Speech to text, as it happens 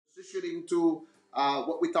transitioning to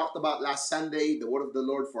what we talked about last Sunday, the word of the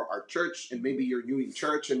Lord for our church. And maybe you're new in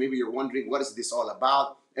church and maybe you're wondering, what is this all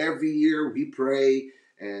about? Every year we pray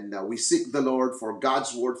and we seek the Lord for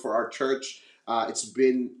God's word for our church. It's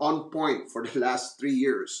been on point for the last 3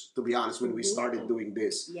 years, to be honest, when we started doing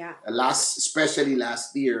this. Yeah. Especially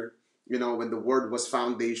last year, you know, when the word was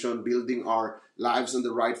foundation, building our lives on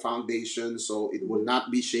the right foundation so it will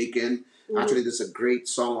not be shaken. Actually, there's a great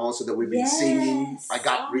song also that we've been singing. I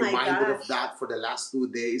got reminded of that for the last 2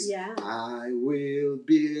 days. Yeah. I will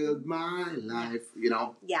build my life, you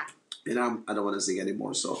know. Yeah. And I don't want to sing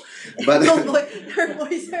anymore, so. But her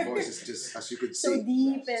voice is just, as you could see, so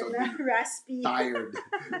deep and so deep, raspy. tired.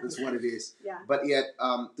 That's what it is. Yeah. But yet,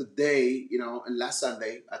 today, you know, and last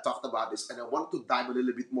Sunday, I talked about this, and I want to dive a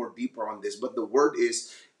little bit more deeper on this. But the word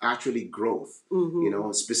is actually growth. You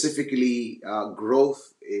know, specifically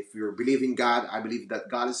growth. If you're believing God, I believe that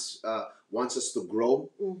God is wants us to grow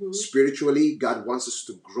spiritually. God wants us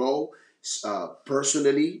to grow.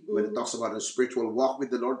 Personally, when it talks about a spiritual walk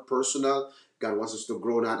with the Lord, personal, God wants us to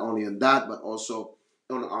grow not only in that, but also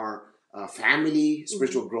on our family,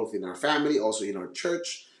 spiritual growth in our family, also in our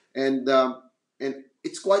church, and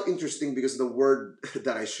it's quite interesting because the word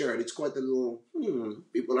that I shared, it's quite a little.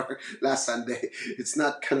 People are last Sunday. It's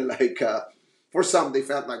not kind of like for some they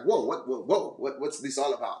felt like whoa, what's this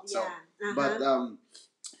all about? Yeah. So, but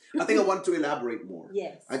I think I want to elaborate more.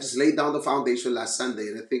 Yes. I just laid down the foundation last Sunday,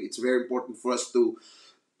 and I think it's very important for us to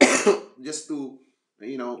just to,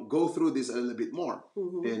 you know, go through this a little bit more.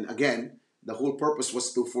 And again, the whole purpose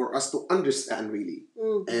was for us to understand really.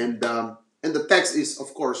 And the text is,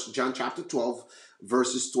 of course, John chapter 12,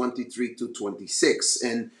 verses 23 to 26.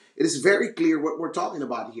 And it is very clear what we're talking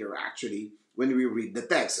about here, actually, when we read the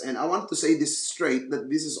text. And I want to say this straight, that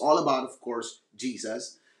this is all about, of course,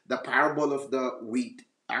 Jesus. The parable of the wheat.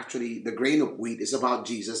 Actually, the grain of wheat is about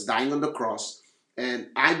Jesus dying on the cross. And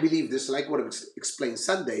I believe this, like what I explained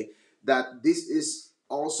Sunday, that this is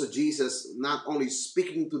also Jesus not only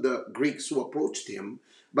speaking to the Greeks who approached him,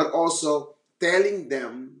 but also telling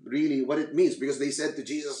them really what it means. Because they said to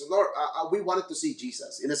Jesus, Lord, we wanted to see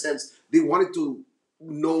Jesus. In a sense, they wanted to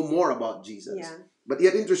know more about Jesus. Yeah. But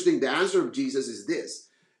yet interesting, the answer of Jesus is this.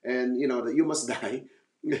 And, you know, that you must die,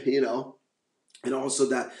 you know. And also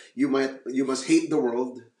that you must hate the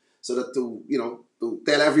world, so that to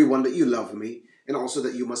tell everyone that you love me, and also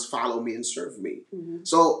that you must follow me and serve me.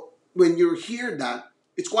 So when you hear that,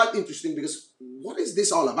 it's quite interesting because what is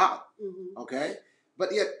this all about? Okay,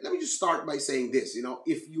 but yet let me just start by saying this. You know,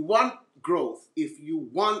 if you want growth, if you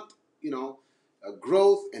want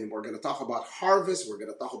growth, and we're going to talk about harvest, we're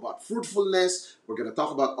going to talk about fruitfulness, we're going to talk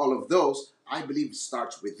about all of those. I believe it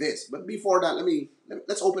starts with this. But before that,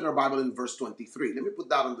 let's open our Bible in verse 23. Let me put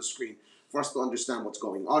that on the screen for us to understand what's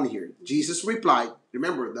going on here. Jesus replied,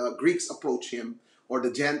 remember, the Greeks approached him, or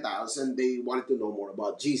the Gentiles, and they wanted to know more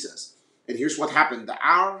about Jesus. And here's what happened. The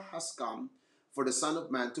hour has come for the Son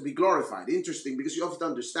of Man to be glorified. Interesting, because you have to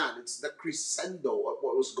understand, it's the crescendo of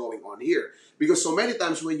what was going on here. Because so many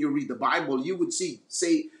times when you read the Bible, you would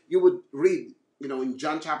read, you know, in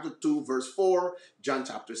John chapter 2, verse 4, John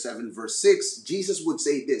chapter 7, verse 6, Jesus would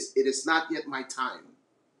say this, it is not yet my time.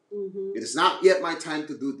 It is not yet my time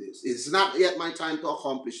to do this. It is not yet my time to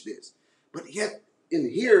accomplish this. But yet, in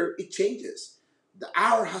here, it changes. The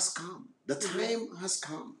hour has come. The time has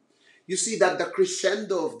come. You see that the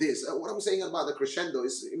crescendo of this, what I'm saying about the crescendo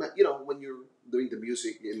is, you know, when you're doing the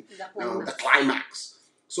music in the climax.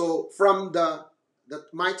 So from the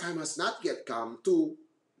my time has not yet come to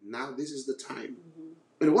now this is the time.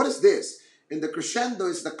 And what is this? And the crescendo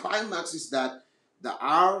is the climax is that the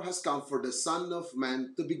hour has come for the Son of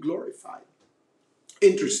Man to be glorified.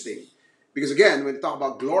 Interesting. Because again, when we talk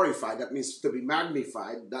about glorified, that means to be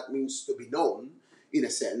magnified. That means to be known, in a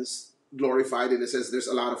sense. Glorified, in a sense, there's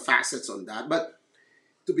a lot of facets on that. But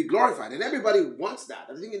to be glorified. And everybody wants that.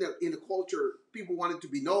 I think in the culture, people wanted to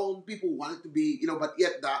be known. People wanted to be, you know, but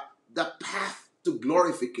yet the path to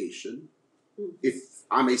glorification, if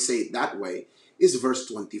I may say it that way, is verse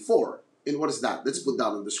 24. And what is that? Let's put that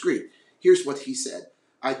on the screen. Here's what he said.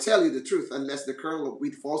 I tell you the truth, unless the kernel of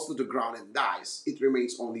wheat falls to the ground and dies, it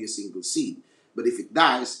remains only a single seed. But if it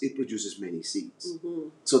dies, it produces many seeds.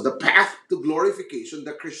 So the path to glorification,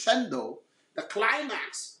 the crescendo, the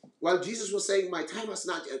climax, while Jesus was saying, my time has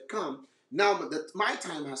not yet come, now that my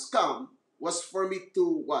time has come, was for me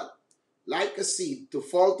to what? Like a seed, to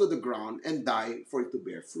fall to the ground and die for it to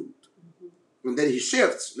bear fruit. And then he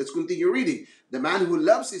shifts. Let's continue reading. The man who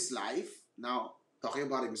loves his life, now talking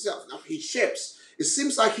about himself, now he shifts. It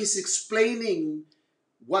seems like he's explaining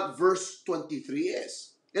what verse 23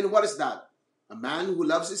 is. And what is that? A man who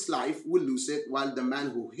loves his life will lose it, while the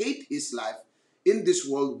man who hates his life in this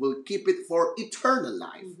world will keep it for eternal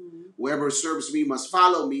life. Whoever serves me must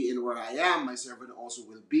follow me, and where I am, my servant also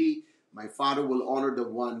will be. My Father will honor the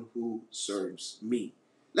one who serves me.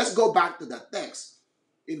 Let's go back to that text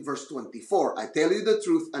in verse 24. I tell you the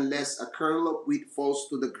truth, unless a kernel of wheat falls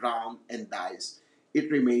to the ground and dies, it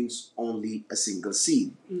remains only a single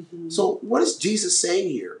seed. So what is Jesus saying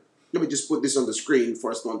here? Let me just put this on the screen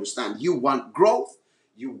for us to understand. You want growth,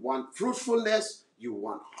 you want fruitfulness, you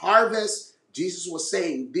want harvest. Jesus was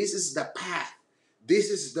saying this is the path, this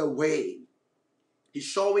is the way. He's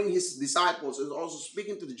showing his disciples and also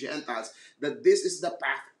speaking to the Gentiles that this is the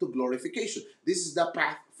path to glorification. This is the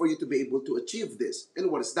path for you to be able to achieve this. And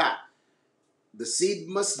what is that? The seed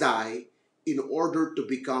must die in order to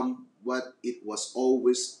become what it was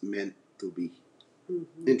always meant to be.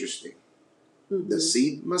 Interesting. The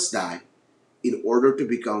seed must die in order to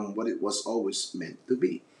become what it was always meant to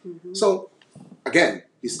be. So, again,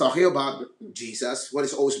 he's talking about Jesus. What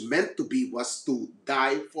is always meant to be was to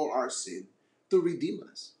die for our sin, to redeem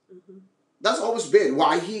us. That's always been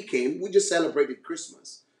why he came. We just celebrated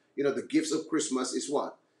Christmas. You know, the gifts of Christmas is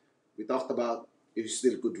what? We talked about, if you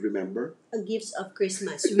still could remember. Gifts of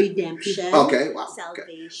Christmas, redemption, Okay, wow.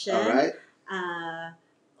 salvation. Okay. All right.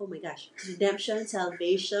 Oh my gosh. Redemption,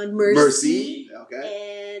 salvation, mercy.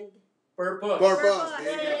 Okay. And Purpose. Purpose. There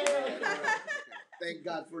you go. Yay. All right. Okay. Thank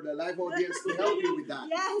God for the live audience to help you with that.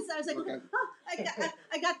 yes, I was like, Okay.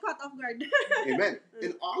 I got caught off guard. Amen.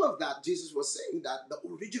 In all of that, Jesus was saying that the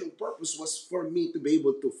original purpose was for me to be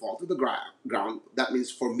able to fall to the ground. That means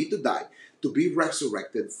for me to die, to be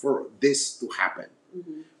resurrected, for this to happen.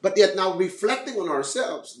 But yet now reflecting on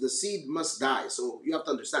ourselves, the seed must die. So you have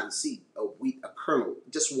to understand, seed, a wheat, a kernel,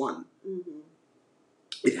 just one.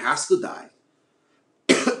 It has to die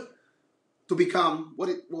to become what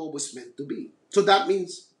it was meant to be. So that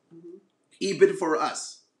means even for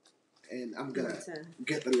us, and I'm going to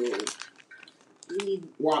get a little You need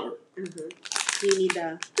water. you need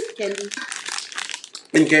candy.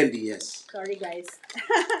 And candy, yes. Sorry guys.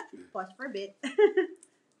 Pause for a bit.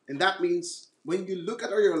 And that means when you look at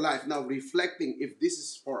your life now, reflecting if this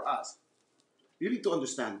is for us, you need to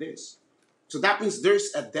understand this. So that means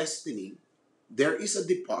there's a destiny, there is a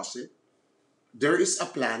deposit, there is a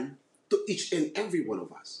plan to each and every one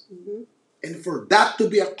of us. And for that to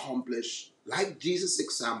be accomplished, like Jesus'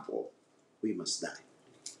 example, we must die.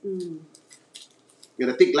 And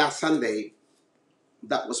I think last Sunday,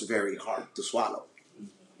 that was very hard to swallow.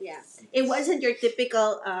 Yeah. It wasn't your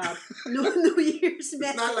typical New Year's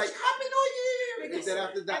message. It's not like, Happy New Year! And Because then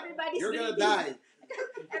after that, everybody's you're going to breathing. die.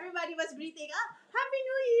 Everybody was greeting, Happy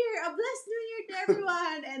New Year, a blessed New Year to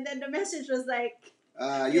everyone. And then the message was like,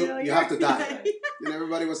 you have to die. And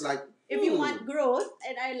everybody was like, if you want growth,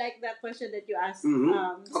 and I like that question that you asked.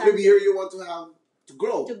 How many years you want to have to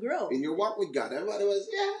grow? To grow. In your walk with God. Everybody was,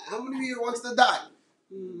 how many of you wants to die?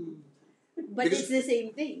 But Because it's the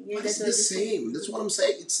same thing. Yeah, But it's what the same. That's what I'm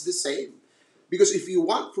saying. It's the same. Because if you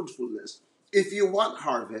want fruitfulness, if you want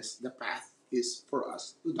harvest, the path is for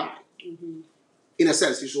us to die. In a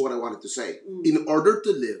sense, this is what I wanted to say. In order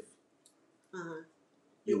to live,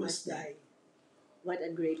 you must die. What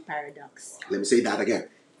a great paradox. Let me say that again.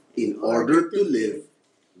 In order to live,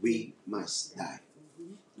 we must die.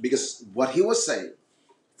 Because what he was saying,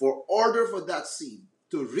 for order for that seed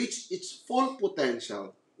to reach its full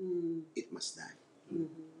potential, it must die.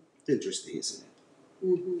 Interesting, isn't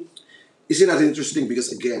it? Isn't that interesting?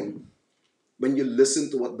 Because again, when you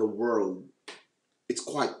listen to what the world, it's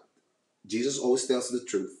quite, Jesus always tells the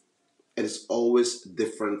truth, and it's always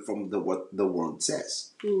different from what the world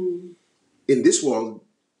says. In this world,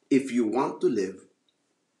 if you want to live,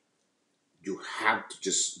 you have to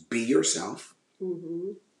just be yourself,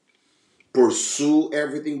 pursue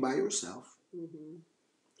everything by yourself,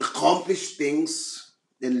 accomplish things,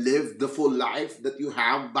 and live the full life that you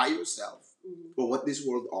have by yourself, for what this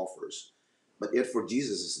world offers. But yet for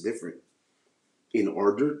Jesus, it's different. In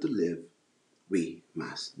order to live, we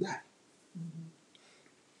must die.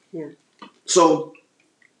 Yeah. So,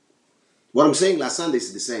 what I'm saying last Sunday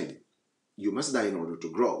is the same. You must die in order to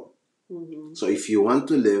grow. So if you want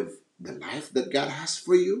to live the life that God has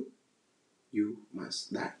for you, you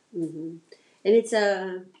must die. And it's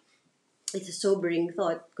a sobering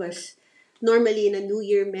thought, because normally in a New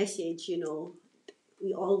Year message,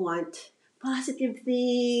 we all want positive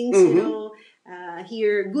things,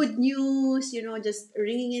 hear good news, just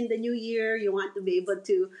ringing in the new year. You want to be able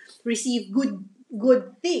to receive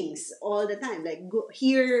good things all the time, like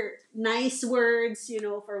hear nice words,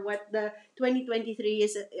 for what the 2023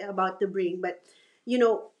 is about to bring. But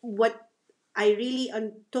what I really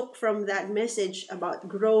took from that message about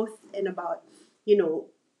growth and about, you know,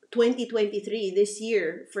 2023, this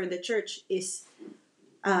year for the church is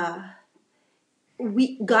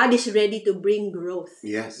God is ready to bring growth.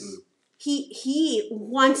 Yes. He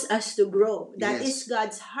wants us to grow. That is Yes.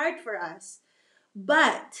 God's heart for us.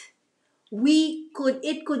 But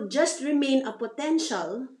it could just remain a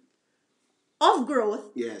potential of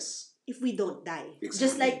growth Yes. if we don't die. Just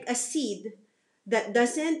Exactly. like a seed that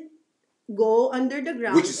doesn't go under the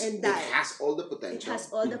ground Which is, and it die. has all the It potential.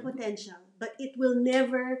 has all the potential, but it will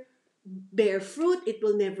never bear fruit. It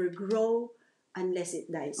will never grow unless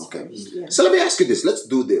it dies Okay. first. Yeah. So let me ask you this. Let's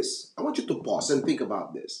do this. I want you to pause and think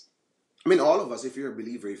about this. I mean, all of us, if you're a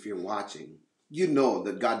believer, if you're watching, you know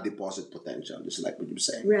that God deposits potential, just like what you're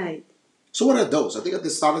saying. Right. So what are those? I think at the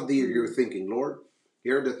start of the year, you're thinking, Lord,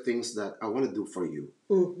 here are the things that I want to do for you.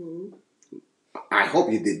 Mm-hmm. I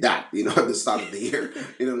hope you did that, at the start of the year.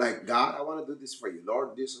 Like, God, I want to do this for you.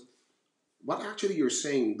 Lord, this. What actually you're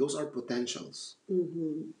saying, those are potentials.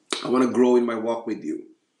 Mm-hmm. I want to grow in my walk with you.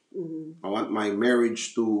 Mm-hmm. I want my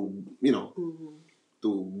marriage to, Mm-hmm.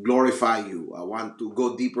 to glorify you. I want to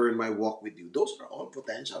go deeper in my walk with you. Those are all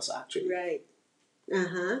potentials, actually. Right.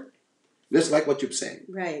 Uh-huh. Just like what you're saying.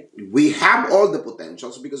 Right. We have all the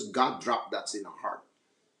potentials because God dropped that in our heart.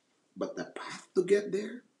 But the path to get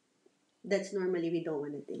there, That's normally we don't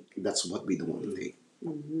want to take. that's what we don't want to take.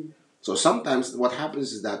 Mm-hmm. So sometimes what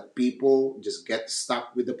happens is that people just get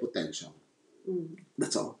stuck with the potential. Mm-hmm.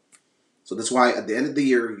 That's all. So that's why at the end of the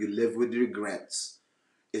year, you live with regrets.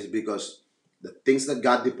 Is because the things that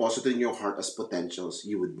God deposited in your heart as potentials,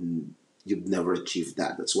 you'd never achieve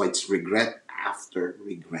that. That's why it's regret after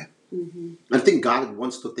regret. Mm-hmm. I think God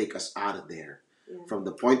wants to take us out of there, Yeah. from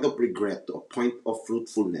the point of regret to a point of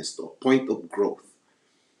fruitfulness to a point of growth,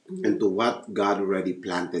 Mm-hmm. and to what God already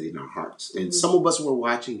planted in our hearts. And some of us were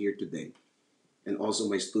watching here today, and also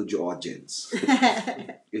my studio audience,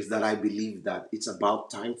 is that I believe that it's about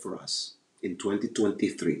time for us in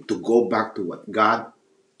 2023 to go back to what God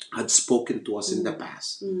had spoken to us in the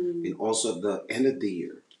past, and also at the end of the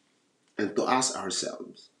year, and to ask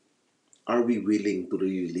ourselves, are we willing to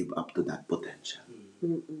really live up to that potential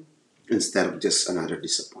instead of just another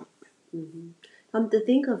disappointment? Come to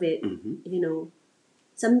think of it,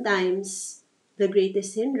 sometimes the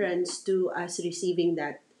greatest hindrance to us receiving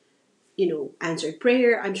that, answered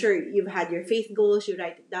prayer. I'm sure you've had your faith goals, you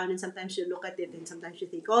write it down, and sometimes you look at it and sometimes you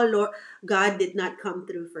think, oh Lord, God did not come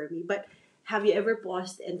through for me. But have you ever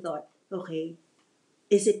paused and thought, okay,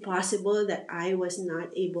 is it possible that I was not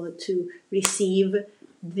able to receive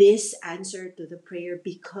this answer to the prayer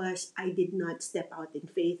because I did not step out in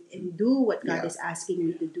faith and do what God Yeah. is asking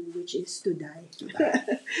me to do, which is to die?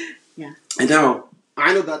 Yeah. And now,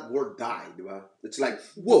 I know that word die, diba? It's like,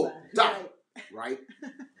 whoa, die, right?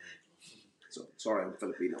 So, sorry, I'm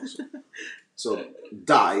Filipino. So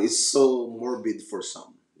die is so morbid for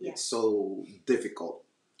some. Yeah. It's so difficult.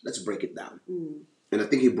 Let's break it down. Mm. And I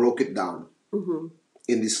think he broke it down Mm-hmm.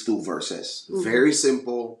 in these two verses. Very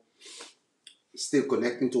simple. Still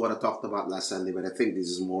connecting to what I talked about last Sunday, but I think this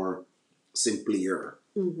is more simpler.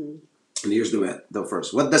 Mm-hmm. And here's the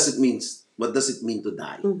first. What does it mean? What does it mean to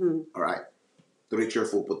die? Mm-hmm. All right. To reach your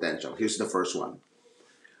full potential. Here's the first one.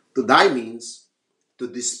 To die means to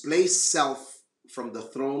displace self from the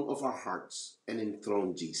throne of our hearts and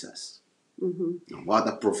enthrone Jesus. Mm-hmm. What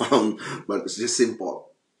a profound, but it's just simple.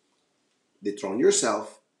 Dethrone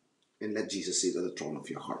yourself and let Jesus sit on the throne of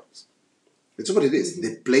your hearts. That's what it is.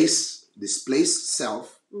 Displace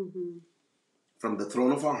self from the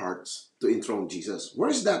throne of our hearts to enthrone Jesus. Where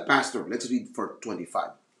is that, Pastor? Let's read for 25.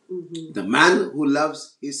 The man who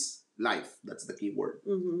loves his life. That's the key word.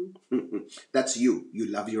 That's you. You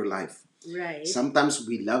love your life. Right. Sometimes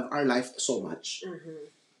we love our life so much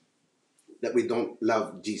that we don't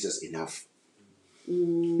love Jesus enough.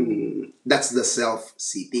 That's the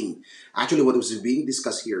self-seeking. Actually, what was being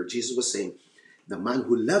discussed here, Jesus was saying, the man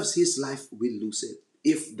who loves his life will lose it.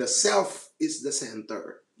 If the self is the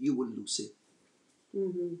center, you will lose it.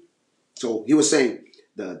 So he was saying,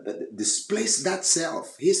 displace that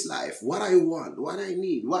self, his life, what I want, what I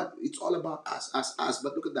need, what it's all about us.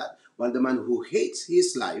 But look at that. While the man who hates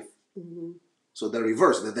his life, so the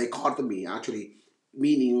reverse, the dichotomy, actually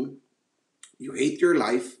meaning you hate your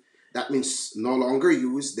life, that means no longer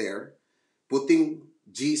you is there. Putting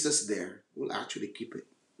Jesus there will actually keep it.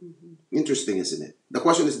 Interesting, isn't it? The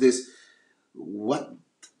question is this: what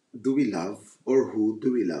do we love, or who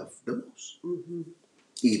do we love the most?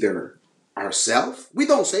 Either ourselves. We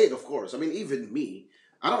don't say it, of course. I mean, even me,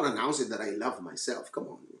 I don't announce it that I love myself. Come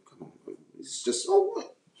on. It's just, oh,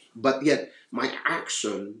 what? But yet, my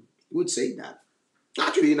action would say that.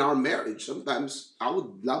 Actually, in our marriage, sometimes I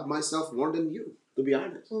would love myself more than you, to be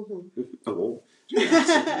honest. Mm-hmm. Oh,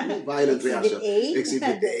 reaction. Violent Exhibit reaction. A.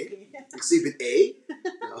 Exhibit A. Exhibit A.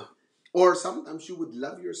 No. Or sometimes you would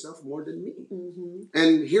love yourself more than me. Mm-hmm.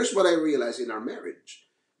 And here's what I realized in our marriage.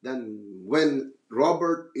 Then when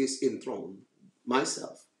Robert is enthroned,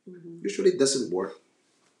 myself, Mm-hmm. usually it doesn't work.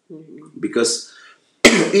 Mm-hmm. Because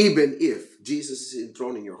even if Jesus is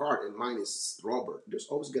enthroned in your heart and mine is Robert, there's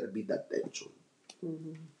always going to be that tension.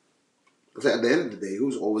 Mm-hmm. Because at the end of the day,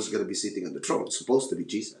 who's always going to be sitting on the throne? It's supposed to be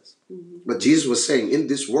Jesus. Mm-hmm. But Jesus was saying, in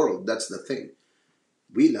this world, that's the thing.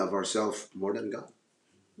 We love ourselves more than God.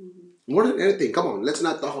 Mm-hmm. More than anything. Come on, let's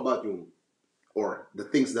not talk about you or the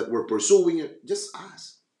things that we're pursuing. Just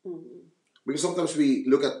us. Mm-hmm. Because sometimes we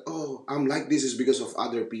look at, oh, I'm like this is because of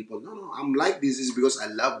other people. No, no, I'm like this is because I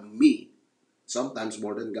love me. Sometimes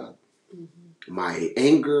more than God. Mm-hmm. My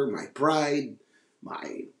anger, my pride,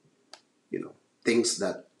 my, things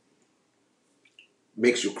that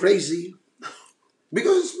makes you crazy.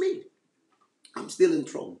 Because it's me. I'm still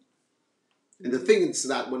enthroned. And the thing is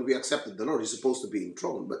that when we accepted the Lord, He's supposed to be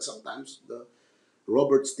enthroned. But sometimes the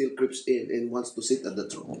Robert still creeps in and wants to sit at the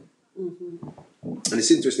throne. Mm-hmm. And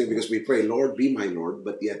it's interesting because we pray, Lord, be my Lord,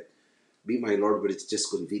 but yet be my Lord, but it's just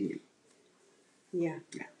convenient. Yeah.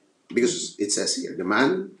 Yeah. Because it says here, the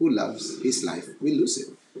man who loves his life will lose it.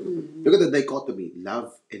 Mm-hmm. Look at the dichotomy,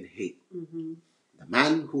 love and hate. Mm-hmm. The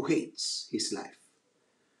man who hates his life.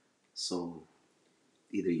 So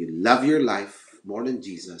either you love your life more than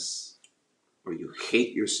Jesus, or you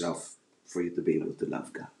hate yourself for you to be able to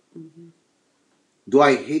love God. Mm-hmm. Do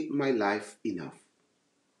I hate my life enough?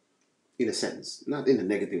 In a sense, not in a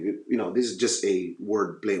negative, this is just a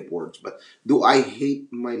word play of words, but do I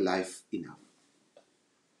hate my life enough?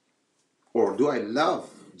 Or do I love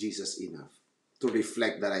Jesus enough to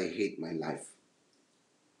reflect that I hate my life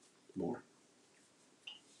more?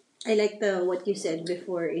 I like the what you said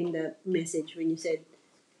before in the message when you said,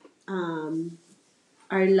 um,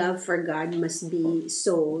 our love for God must be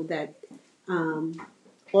so that um,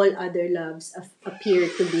 all other loves appear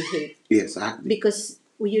to be hate. Yes, exactly. Because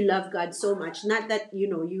you love God so much, not that you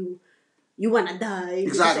wanna die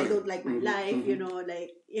because I Exactly. don't like my life,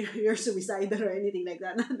 like you're suicidal or anything like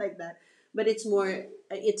that, not like that. But it's more,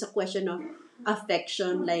 it's a question of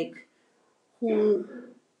affection, like who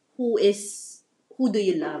who is who do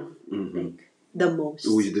you love, like the most?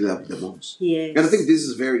 Who you love the most. Yes. And I think this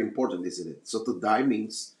is very important, isn't it? So to die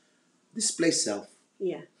means display self.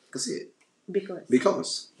 Yeah. Kasi, Because.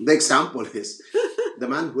 because the example is the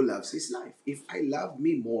man who loves his life. If I love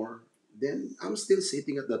me more, then I'm still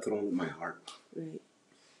sitting at the throne of my heart. Right.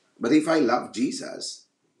 But if I love Jesus,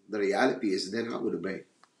 the reality is then I would obey.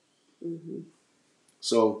 Mm-hmm.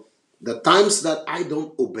 So the times that I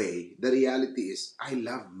don't obey, the reality is I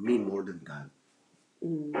love me more than God.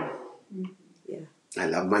 Mm-hmm. Yeah. I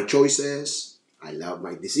love my choices. I love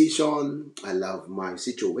my decision. I love my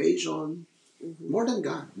situation more than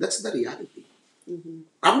God. That's the reality. Mm-hmm.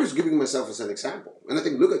 I'm just giving myself as an example. And I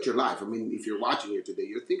think, look at your life. I mean, if you're watching here today,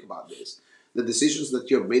 you think about this. The decisions that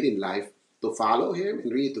you've made in life to follow Him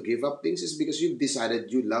and really to give up things is because you've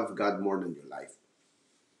decided you love God more than your life.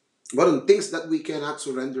 But on things that we cannot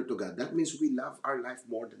surrender to God, that means we love our life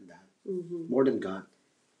more than that. Mm-hmm. More than God.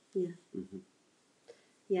 Yeah. Mm-hmm.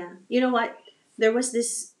 Yeah. You know what? There was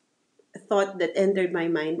this thought that entered my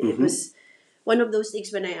mind. It Mm-hmm. was one of those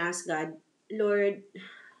things when I asked God, Lord,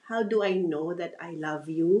 how do I know that I love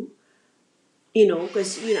you?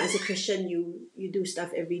 Because as a Christian, you do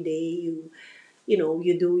stuff every day. You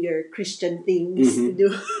do your Christian things to Mm-hmm. do,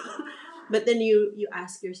 but then you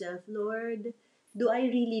ask yourself, Lord, do I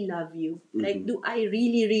really love you? Like, Mm-hmm. do I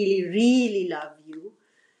really, really, really love you?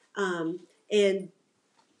 And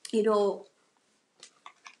you know,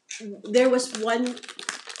 there was one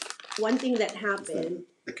thing that Is that happened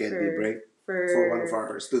the candy for break for one of for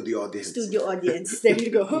our studio audience? studio audience. There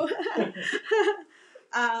you go.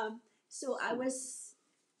 So I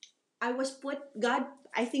was put, God,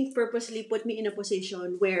 I think, purposely put me in a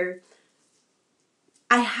position where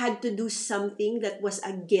I had to do something that was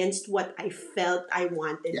against what I felt I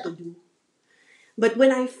wanted Yeah. to do. But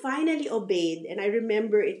when I finally obeyed, and I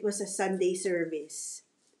remember it was a Sunday service,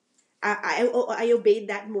 I obeyed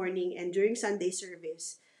that morning, and during Sunday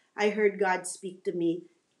service, I heard God speak to me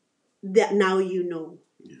that now you know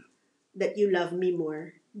Yeah. that you love me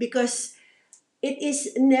more. Because it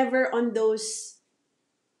is never on those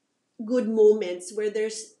good moments where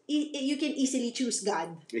you can easily choose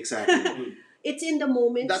God. Exactly. It's in the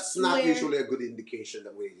moments That's not where, usually a good indication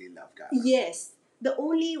that we really love God. yes, the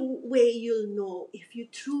only way you'll know if you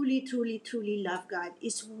truly, truly, truly love God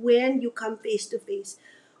is when you come face to face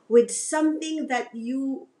with something that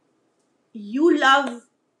you love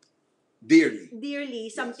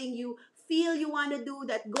dearly, something you feel you want to do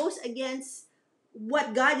that goes against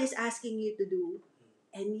what God is asking you to do,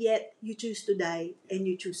 and yet you choose to die and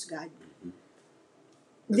you choose God.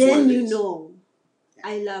 That's what Then it you is. know,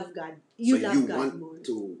 I love God. You So love you God want more.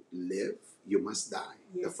 to live, you must die.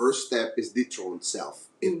 The Yes. first step is dethrone self,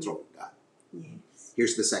 enthrone God. Yes.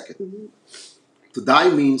 Here's the second. Mhm. To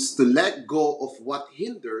die means to let go of what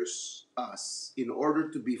hinders us in order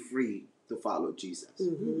to be free to follow Jesus.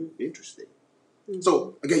 Interesting.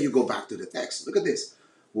 So, again, you go back to the text. Look at this.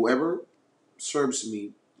 Whoever serves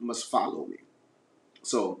me must follow me.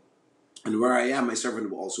 So, and where I am, my servant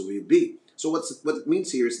will also be. So, what it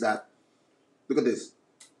means here is that, look at this.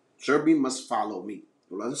 Serve me must follow me.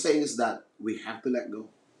 What I'm saying is that we have to let go.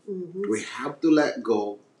 We have to let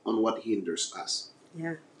go on what hinders us.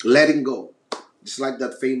 Yeah. Letting go. Just like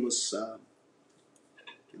that famous,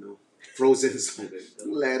 Frozen song.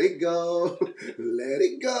 Let it go. Let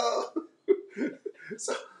it go.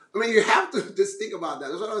 So, I mean, you have to just think about that.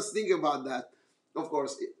 That's what I was thinking about that. Of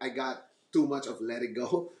course, I got too much of Let It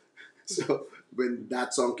Go. So, when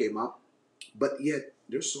that song came up, but yet,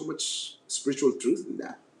 there's so much spiritual truth in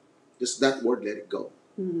that. Just that word, let it go.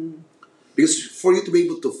 Because for you to be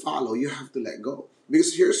able to follow, you have to let go.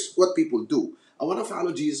 Because here's what people do. I want to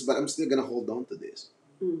follow Jesus, but I'm still going to hold on to this.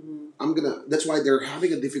 That's why they're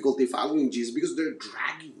having a difficulty following Jesus, because they're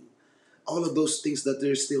dragging all of those things that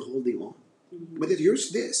they're still holding on. But then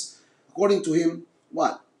here's this. According to him,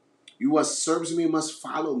 what? You who serves me must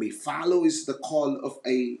follow me. Follow is the call of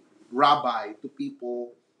a rabbi to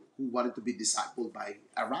people who wanted to be discipled by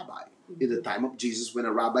a rabbi. In the time of Jesus, when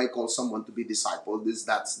a rabbi calls someone to be discipled,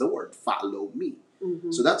 that's the word, follow me.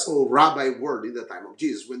 So that's a rabbi word in the time of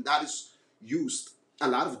Jesus. When that is used, a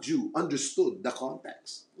lot of Jews understood the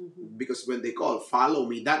context. Because when they call follow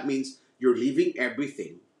me, that means you're leaving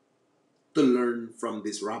everything to learn from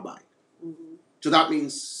this rabbi. So that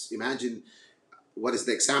means, imagine, what is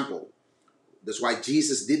the example? That's why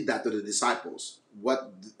Jesus did that to the disciples.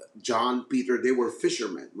 What John, Peter, they were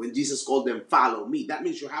fishermen. When Jesus called them, follow me, that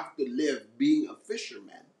means you have to live being a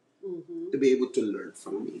fisherman to be able to learn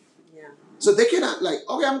from me. Yeah. So they cannot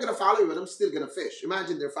okay, I'm going to follow you, but I'm still going to fish.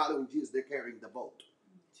 Imagine they're following Jesus, they're carrying the boat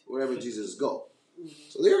wherever Jesus go.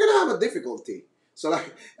 So they're going to have a difficulty. So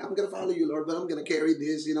I'm going to follow you, Lord, but I'm going to carry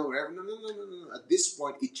this, wherever. No. At this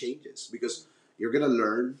point, it changes because you're going to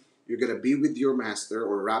learn. You're going to be with your master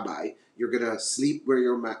or rabbi. You're going to sleep where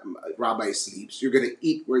your rabbi sleeps. You're going to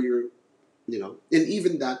eat where you're, And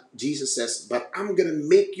even that, Jesus says, but I'm going to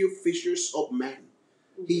make you fishers of men.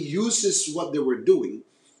 He uses what they were doing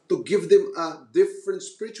to give them a different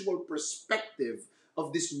spiritual perspective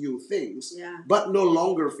of these new things, but no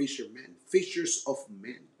longer fishermen, fishers of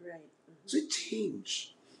men. Right. So it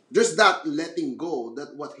changed. Just that letting go,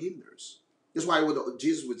 that what hinders. That's why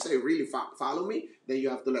Jesus would say, really follow me, then you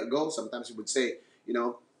have to let go. Sometimes he would say,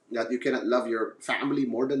 that you cannot love your family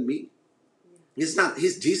more than me.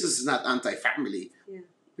 Jesus is not anti-family. Yeah.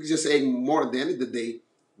 He's just saying more at the end of the day,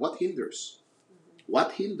 what hinders?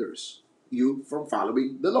 What hinders you from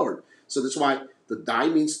following the Lord? So that's why to die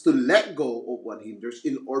means to let go of what hinders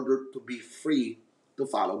in order to be free to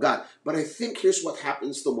follow God. But I think here's what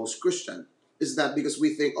happens to most Christians is that because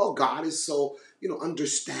we think, oh, God is so,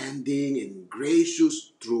 understanding and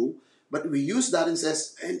gracious, true. But we use that and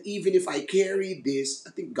says, and even if I carry this,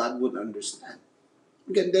 I think God would understand.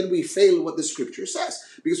 Again, then we fail what the scripture says.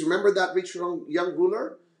 Because remember that rich young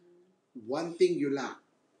ruler? One thing you lack.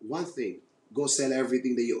 One thing. Go sell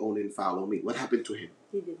everything that you own and follow me. What happened to him?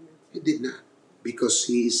 He did not. He did not. Because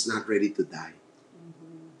he is not ready to die.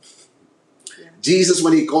 Yeah. Jesus,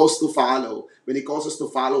 when he calls us to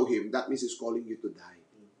follow him, that means he's calling you to die.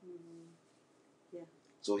 Yeah.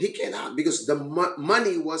 So he cannot, because the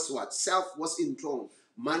money was what? Self was enthroned.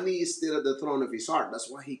 Money is still at the throne of his heart. That's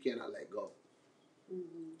why he cannot let go.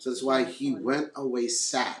 So that's why he went away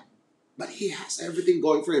sad. But he has everything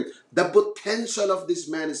going for him. The potential of this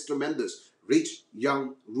man is tremendous. Rich,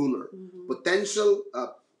 young ruler. Potential,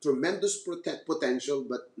 tremendous potential,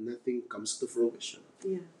 but nothing comes to fruition.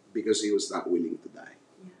 Yeah. Because he was not willing to die.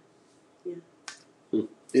 Yeah.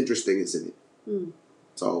 Interesting, isn't it?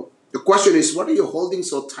 So the question is, what are you holding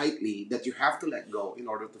so tightly that you have to let go in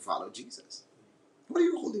order to follow Jesus? What are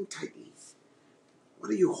you holding tightly? What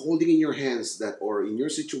are you holding in your hands or in your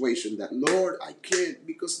situation that, Lord, I can't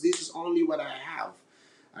because this is only what I have?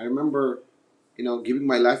 I remember, giving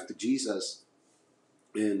my life to Jesus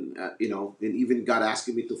and, and even God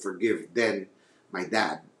asking me to forgive then my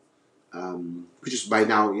dad, which is by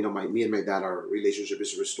now, me and my dad, our relationship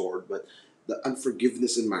is restored. But the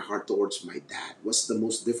unforgiveness in my heart towards my dad was the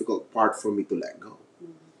most difficult part for me to let go.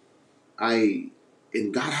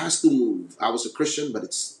 And God has to move. I was a Christian, but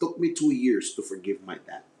it took me 2 years to forgive my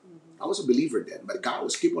dad. I was a believer then, but God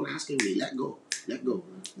was keep on asking me, let go, let go,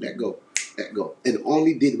 let go, let go. And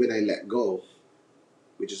only did when I let go,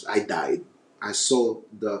 which is I died, I saw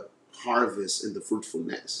the harvest and the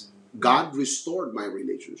fruitfulness. God restored my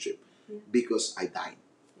relationship because I died.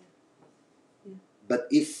 But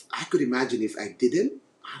if I could imagine if I didn't,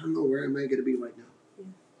 I don't know where am I going to be right now.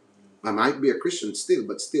 I might be a Christian still,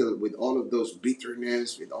 but still with all of those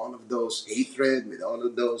bitterness, with all of those hatred, with all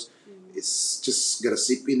of those, it's just going to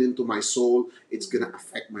seep into my soul. It's going to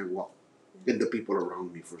affect my walk and the people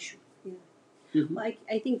around me for sure. Well,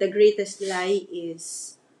 I think the greatest lie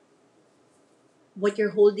is what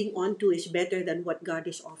you're holding on to is better than what God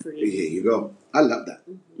is offering. Here you go. I love that.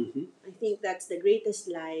 I think that's the greatest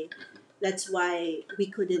lie. That's why we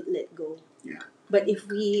couldn't let go. Yeah. But if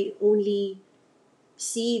we only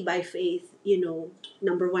see by faith,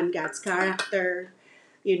 number one, God's character,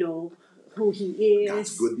 who He is,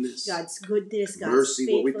 God's goodness, God's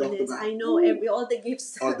mercy, what we talked faithfulness. about. I know all the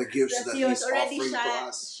gifts that He has He's already offering to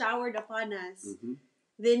us. showered upon us.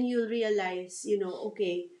 Then you'll realize,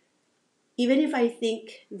 okay, even if I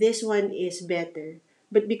think this one is better,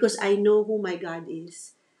 but because I know who my God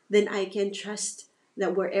is, then I can trust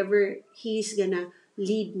that wherever He's gonna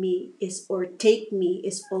lead me or take me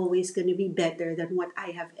is always gonna be better than what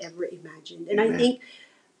I have ever imagined. And Amen. I think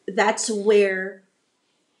that's where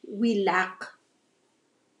we lack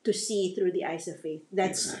to see through the eyes of faith.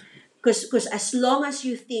 That's because as long as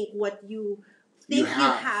you think what you think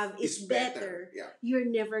you have is better, you're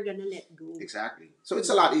never gonna let go. Exactly. So it's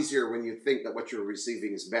a lot easier when you think that what you're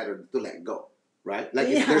receiving is better to let go, right? Like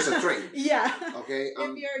if there's a trade. Okay.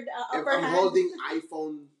 If I'm holding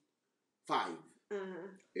iPhone 5,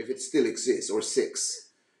 if it still exists, or 6,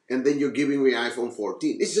 and then you're giving me iPhone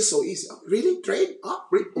 14, it's just so easy. Oh, really? Trade? Oh,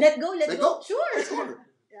 really? Let go. Sure. Let's order.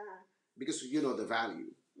 Because you know the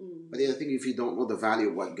value. But I think if you don't know the value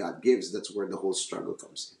of what God gives, that's where the whole struggle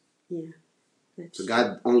comes in. So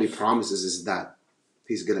God only promises is that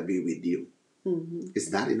He's going to be with you.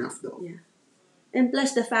 Is that enough though? Yeah. And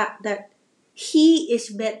plus the fact that He is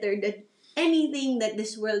better than anything that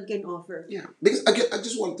this world can offer. Yeah. Because again, I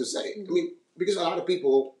just wanted to say, because a lot of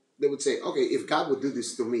people, they would say, okay, if God would do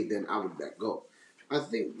this to me, then I would let go. I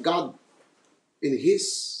think God, in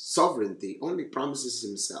His sovereignty, only promises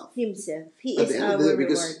Himself. He is our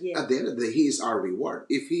reward. At the end of the day, He is our reward.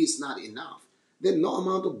 If He is not enough, then no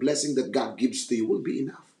amount of blessing that God gives to you will be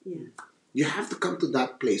enough. You have to come to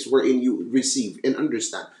that place wherein you receive and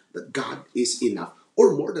understand that God is enough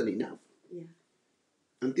or more than enough.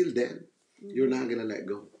 Until then, you're not going to let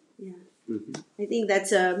go. I think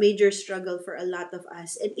that's a major struggle for a lot of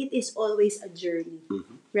us. And it is always a journey,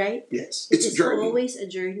 right? Yes, it's a journey. Always a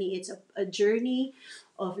journey. It's a journey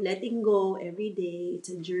of letting go every day. It's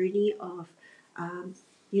a journey of,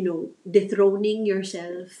 dethroning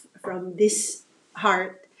yourself from this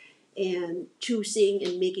heart and choosing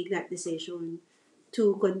and making that decision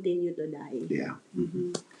to continue to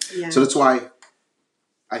die. So that's why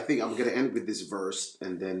I think I'm going to end with this verse,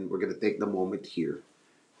 and then we're going to take the moment here.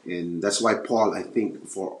 And that's why Paul, I think,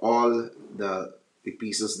 for all the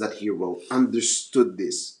epistles that he wrote, understood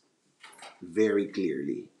this very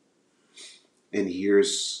clearly. And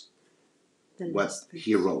here's what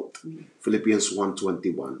he wrote. Philippians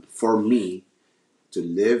 1:21. For me, to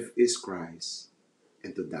live is Christ,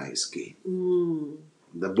 and to die is gain.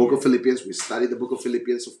 The book of Philippians, we studied the book of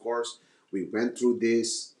Philippians, of course. We went through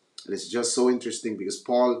this. And it's just so interesting because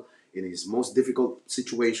Paul, in his most difficult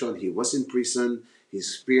situation, he was in prison. He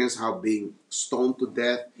experienced how being stoned to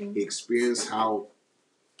death. He experienced how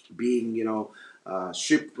being,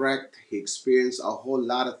 shipwrecked. He experienced a whole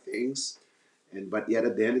lot of things. But yet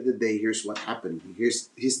at the end of the day, here's what happened. Here's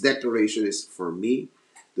his declaration is, for me,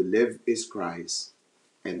 to live is Christ,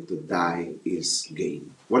 and to die is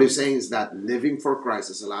gain. What he's saying is that living for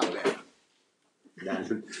Christ is a lot better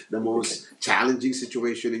than the most challenging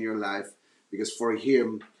situation in your life. Because for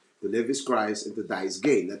him, to live is Christ and to die is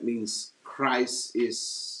gain. That means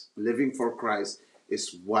living for Christ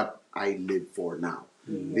is what I live for now.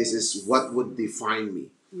 This is what would define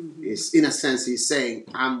me. Is in a sense, he's saying,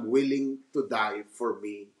 I'm willing to die for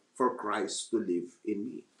me, for Christ to live in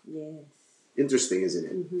me. Yes. Interesting, isn't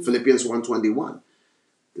it? Philippians 1:21.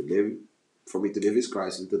 For me to live is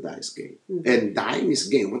Christ and to die is gain. And dying is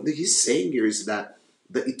gain. What he's saying here is that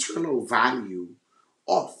the eternal value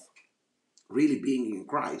of really being in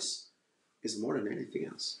Christ is more than anything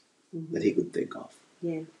else that he could think of.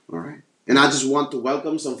 Yeah. All right. And I just want to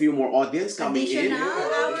welcome some few more audience coming in.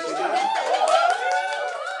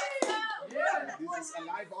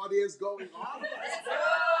 audience going on.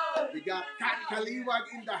 We got Kat Kaliwag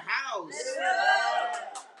in the house.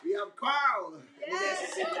 We have Carl.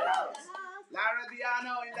 Yes. Is in the house. Lara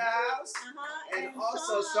Diano in the house. And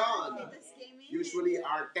also Sean. Usually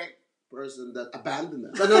our tech person that abandoned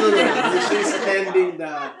us. No. She's attending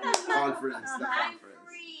the conference.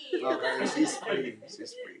 Okay, she's free.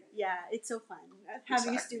 Yeah, it's so fun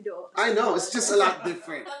having a studio. I know, it's just a lot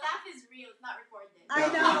different. The laugh is real, it's not recorded. I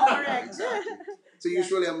know, correct. Exactly. So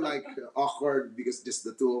usually I'm like awkward because just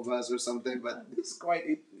the two of us or something, but it's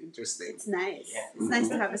quite interesting. It's nice. Yeah. It's nice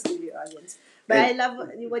to have a studio audience. But I love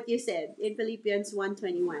what you said in Philippians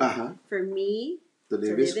 1:21. For me, to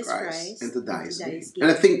live is Christ, and to die is gain. gain.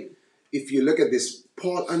 And I think if you look at this,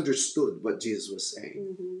 Paul understood what Jesus was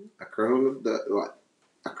saying. A kernel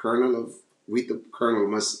of wheat, the kernel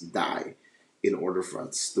must die in order for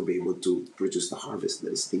us to be able to produce the harvest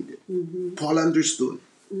that is needed. Paul understood.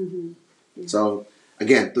 Yeah. So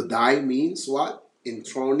again, to die means what?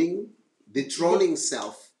 Dethroning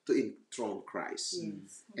self to enthrone Christ.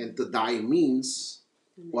 Yes. And to die means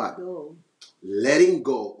what? Go. Letting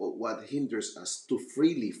go of what hinders us to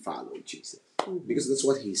freely follow Jesus. Because that's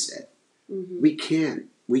what he said. We can't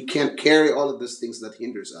carry all of those things that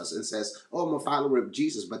hinders us and says, oh, I'm a follower of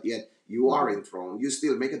Jesus, but yet you are enthroned. You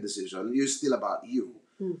still make a decision. You're still about you.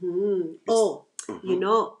 You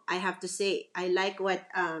know, I have to say, I like what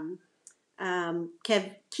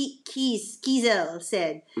Kiesel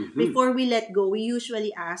said. Before we let go, we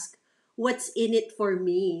usually ask, what's in it for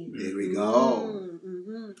me? There we go.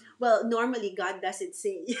 Well, normally God doesn't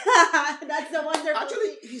say. That's the wonderful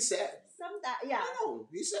Actually, thing. he said. Sometimes, yeah. No,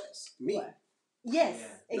 he says, me. What? Yes,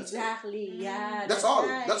 Yeah. exactly. Yeah, That's all.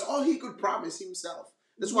 right. That's all he could promise himself.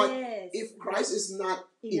 That's why if Christ is not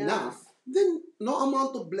enough, then no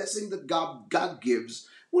amount of blessing that God gives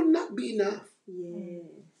will not be enough. Yeah.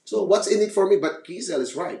 So what's in it for me? But Kiesel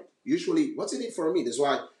is right. Usually, what's in it for me? That's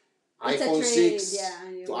why It's iPhone a trade, 6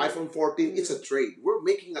 yeah, to iPhone 14, it's a trade. We're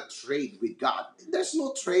making a trade with God. There's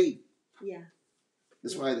no trade. Yeah.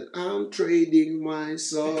 That's why I'm trading my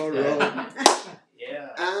sorrow. Yeah.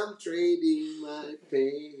 I'm trading my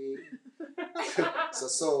pain.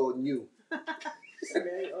 so new.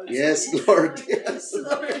 Very old. Yes, Lord. Yes,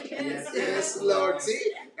 Lord. Yes, Lord.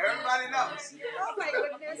 See? Everybody knows. Oh my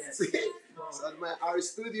goodness. See? So our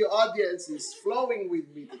studio audience is flowing with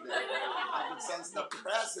me today. I can sense the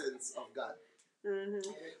presence of God.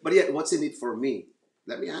 But yet, what's in it for me?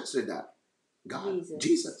 Let me answer that. God,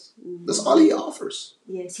 Jesus. That's all he offers.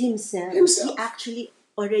 Yes, himself. Himself. He actually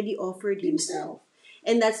already offered himself.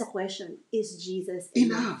 And that's the question. Is Jesus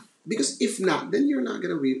Enough. Because if not, then you're not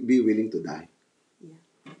going to be willing to die.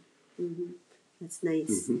 Yeah. That's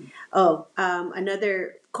nice. Oh,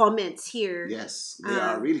 another comments here. Yes, they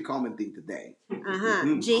are really commenting today.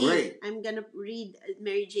 Jane, Great. I'm gonna read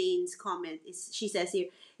Mary Jane's comment. She says here,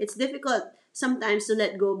 it's difficult sometimes to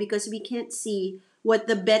let go because we can't see what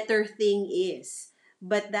the better thing is.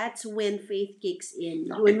 But that's when faith kicks in.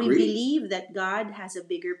 When we believe that God has a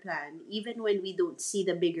bigger plan, even when we don't see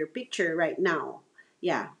the bigger picture right now.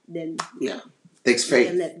 Then takes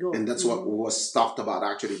faith. let go. And that's what was talked about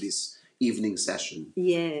actually this evening session.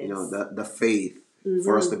 Yes. You know, the faith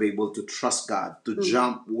for us to be able to trust God, to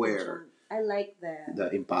jump where. I like that. The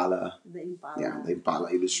Impala. Yeah, the Impala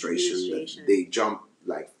illustration. They jump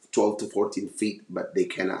like 12 to 14 feet, but they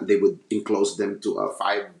cannot. They would enclose them to a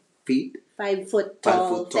 5 feet. 5 foot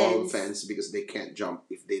tall fence because they can't jump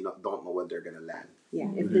if they don't know where they're gonna land. Yeah,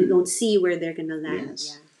 if they don't see where they're gonna land.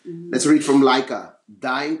 Yes. Yeah. Let's read from Laika.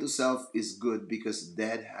 Dying to self is good because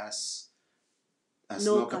dead has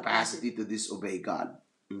no capacity to disobey God.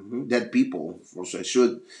 Dead people.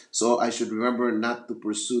 So I should remember not to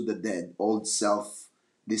pursue the dead, old self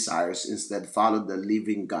desires. Instead, follow the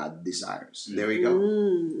living God desires. There we go.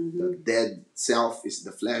 The dead self is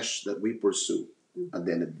the flesh that we pursue at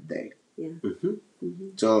the end of the day. Yeah.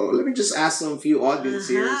 So let me just ask some few audience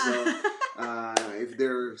here. So if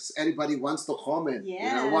there's anybody wants to comment,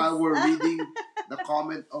 while we're reading the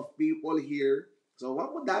comment of people here. So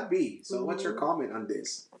what would that be? So what's your comment on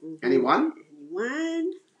this? Anyone?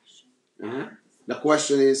 The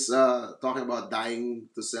question is talking about dying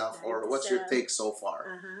to self, or what's your take so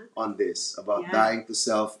far on this about dying to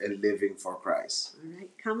self and living for Christ? All right,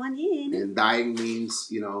 come on in. And dying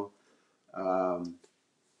means,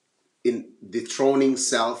 in dethroning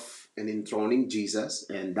self and enthroning Jesus,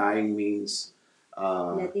 and dying means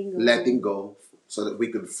letting go so that we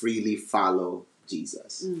could freely follow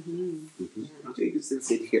Jesus. Actually, you can still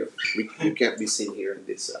sit here. You can't be sitting here in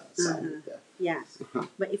this side.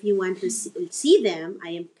 But if you want to see them,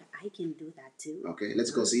 I I can do that too. Okay,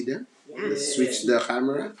 let's go see them. Yeah. Let's switch the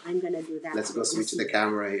camera. I'm gonna do that. Let's go switch the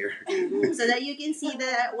camera here. So that you can see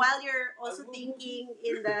while you're also thinking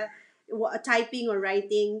in the typing or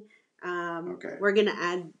writing. Okay. We're gonna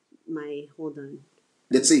add my. Hold on.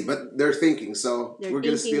 Let's see, but they're thinking, so They're we're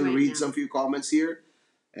gonna thinking still right read now. some few comments here.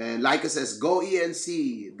 And Leica says, "Go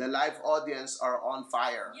ENC! The live audience are on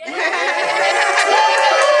fire."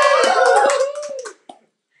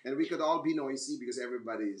 And we could all be noisy because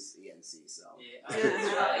everybody is ENC, so. Yeah,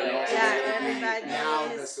 everybody Now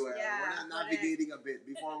is. that's where Yeah, we're not navigating a bit.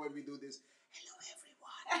 Before when we do this, hello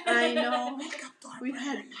everyone. I know. Welcome to our We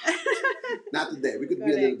had. Not today. We could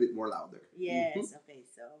be a little bit more louder. Yes. Okay.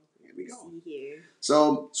 So Here we go. see here.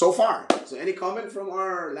 So far. So any comment from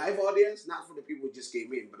our live audience? Not for the people who just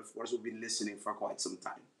came in, but of course we've been listening for quite some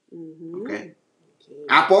time. Mm-hmm. Okay. Okay.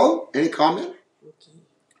 Apple, any comment? Okay.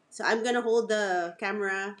 So I'm gonna hold the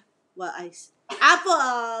camera while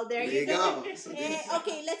Apple. There you go.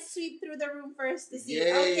 Okay, let's sweep through the room first to see.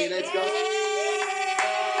 Yay, Okay, let's go. Our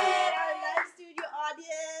live studio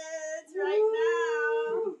audience right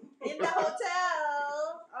now in the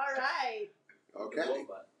hotel. All right. Okay.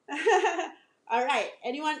 All right.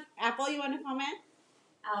 Anyone? Apple, you want to comment?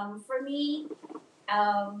 For me,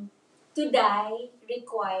 to die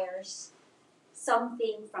requires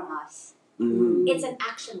something from us. Mm-hmm. It's an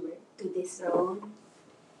action word to dethrone,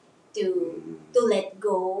 to let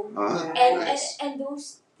go, Nice. and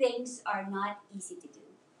those things are not easy to do.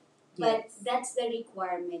 But that's the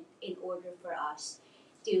requirement in order for us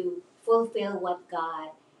to fulfill what God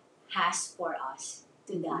has for us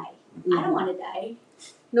to die. Mm-hmm. I don't want to die.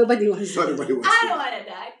 Nobody wants to. Everybody wants I to. don't want to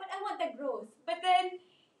die, but I want the growth. But then,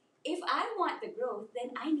 if I want the growth, then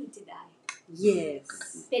I need to die.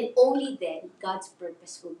 Yes. Then only then God's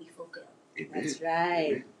purpose will be fulfilled. Amen. That's right.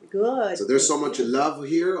 Amen. Good. So there's so much love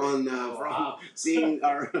here on from seeing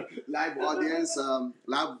our live audience.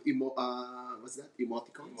 What's that?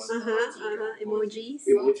 Emoticons. Emojis.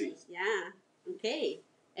 Emojis. Yeah. Okay.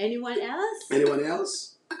 Anyone else? Anyone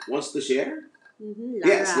else wants to share? Mm-hmm.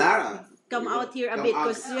 Yes, Lara. Come out here a Come bit, out-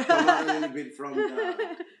 cause come out a little bit from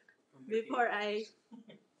the. before I.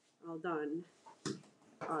 Hold on.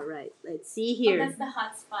 All right. Let's see Oh, here. that's the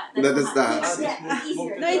hot spot. That is the hot spot. spot. Yeah, it's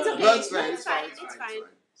easier. No, it's okay. No, it's fine. No, It's fine. It's fine.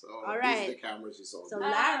 So All this right. is the camera she's holding. So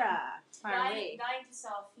Lara, far Dying, away. dying to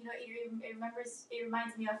self. You know, it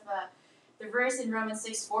reminds me of the verse in Romans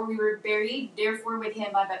 6:4. We were buried, therefore, with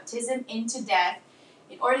him by baptism into death,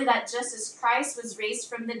 in order that just as Christ was raised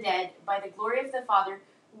from the dead by the glory of the Father,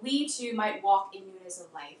 we too might walk in newness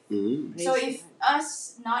of life. Mm-hmm. So if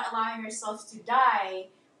us not allowing ourselves to die,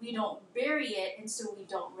 we don't bury it, and so we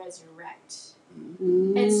don't resurrect.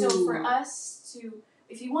 And so for us to,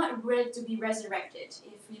 if you want to be resurrected,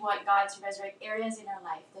 if we want God to resurrect areas in our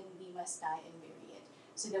life, then we must die and bury it,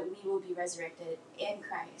 so that we will be resurrected in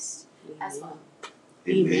Christ as well.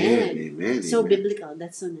 Amen. Amen. So Amen. biblical.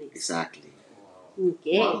 That's so nice. Exactly.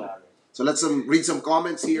 Okay. So let's read some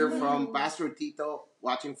comments here from Pastor Tito,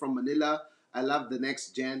 watching from Manila. I love the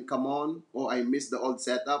next gen. Come on. Oh, I miss the old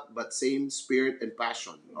setup, but same spirit and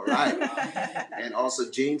passion. All right. And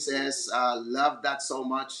also Jane says, love that so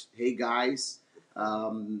much. Hey guys.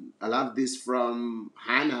 I love this from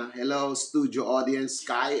Hannah. Hello, studio audience.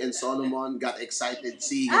 Sky and Solomon got excited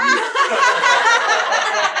seeing you.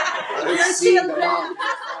 Your Seeing the children. mom.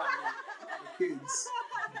 The kids.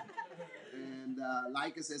 And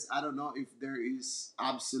Leica says, I don't know if there is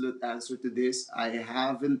absolute answer to this. I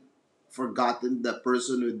haven't forgotten the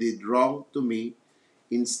person who did wrong to me.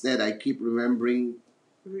 Instead, I keep remembering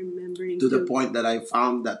to the point that I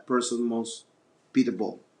found that person most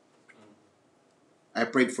pitiable. I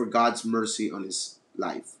prayed for God's mercy on his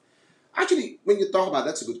life. Actually, when you talk about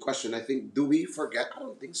that's a good question. I think, do we forget? I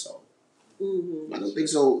don't think so. Mm-hmm. I don't think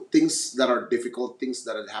so. Things that are difficult, things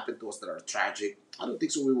that have happened to us that are tragic, I don't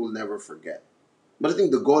think so. We will never forget. But I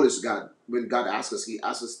think the goal is God. When God asks us, he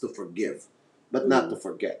asks us to forgive, but not to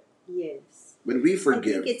forget. Yes. When we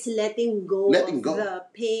forgive, I think it's letting go of the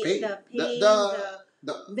pain,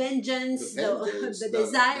 the vengeance, the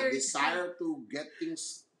desire to get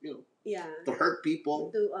things, yeah, to hurt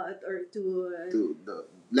people, to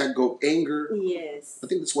let go of anger. Yes. I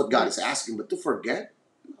think that's what God is asking. But to forget,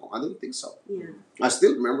 no, I don't think so. Yeah. I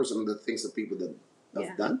still remember some of the things that people that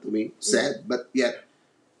have done to me, said, but yet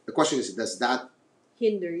the question is, does that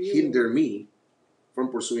hinder me from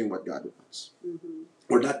pursuing what God wants? Mm-hmm.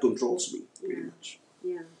 Or that controls me, pretty much.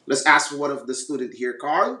 Yeah. Let's ask one of the student here.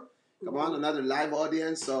 Carl, come on, another live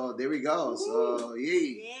audience. So there we go. So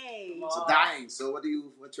yay. So dying. So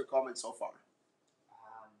what's your comment so far?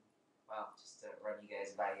 Well, just to run you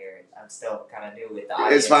guys by here. I'm still kind of new with the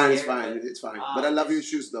audience. It's fine, it's here, fine, but, it's fine. But I love your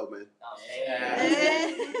shoes though, man. Oh,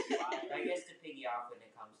 thank you. I guess to piggy off when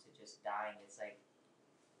it comes to just dying, it's like,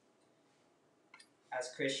 as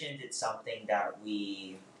Christians, it's something that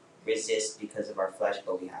we resist because of our flesh,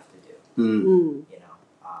 but we have to do. Mm. You know,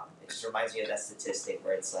 it just reminds me of that statistic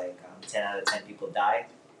where it's like 10 out of 10 people die,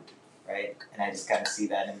 right? And I just kind of see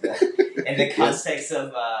that in the context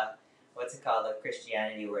of what's it called, of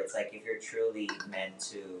Christianity, where it's like if you're truly meant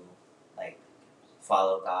to like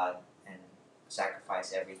follow God and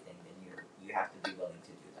sacrifice everything, then you have to be willing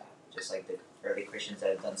to do that. Just like the early Christians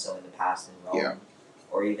that have done so in the past in Rome,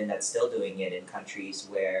 or even that's still doing it in countries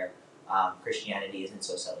where Christianity isn't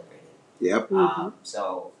so celebrated. Yep.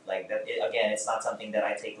 So, like that again, it's not something that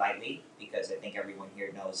I take lightly because I think everyone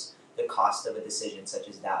here knows the cost of a decision such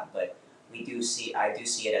as that. But I do see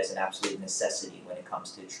it as an absolute necessity when it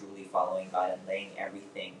comes to truly following God and laying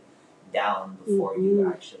everything down before you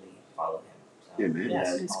actually follow Him. So, Amen.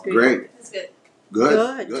 That's great. That's good.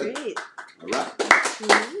 Good. Great. All right.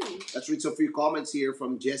 Let's read some few comments here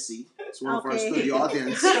from Jesse. It's one of our Okay. studio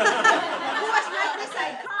audience. Who was not the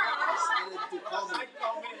side comment?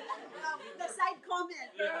 The side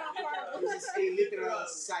comment. This is a literal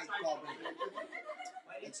side comment.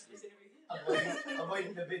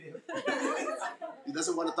 Avoiding the video. He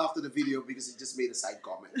doesn't want to talk to the video because he just made a side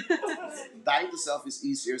comment. Dying to self is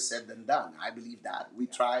easier said than done. I believe that. We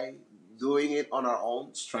try doing it on our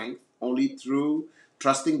own strength, only through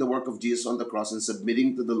trusting the work of Jesus on the cross and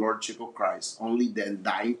submitting to the Lordship of Christ. Only then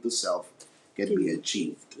dying to self can be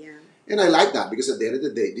achieved. Yeah. And I like that because at the end of the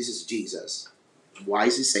day, this is Jesus. Why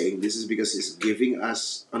is he saying this? Is because he's giving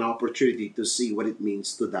us an opportunity to see what it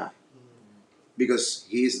means to die. Because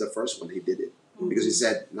he is the first one, he did it. Because he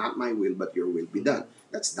said, not my will, but your will be done.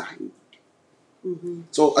 That's dying.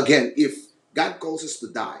 So again, if God calls us to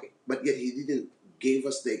die, but yet he didn't give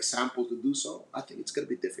us the example to do so, I think it's going to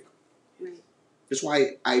be difficult. Right. That's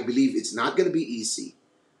why I believe it's not going to be easy.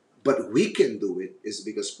 But we can do it is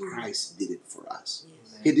because Christ did it for us.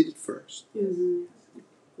 Yes. He did it first.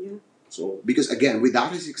 Yeah. So, because again,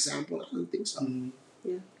 without his example, I don't think so.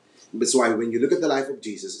 Yeah. That's why when you look at the life of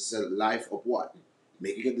Jesus, it's a life of what?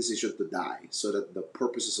 Making a decision to die so that the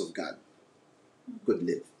purposes of God could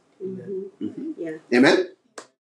live. Yeah. Amen?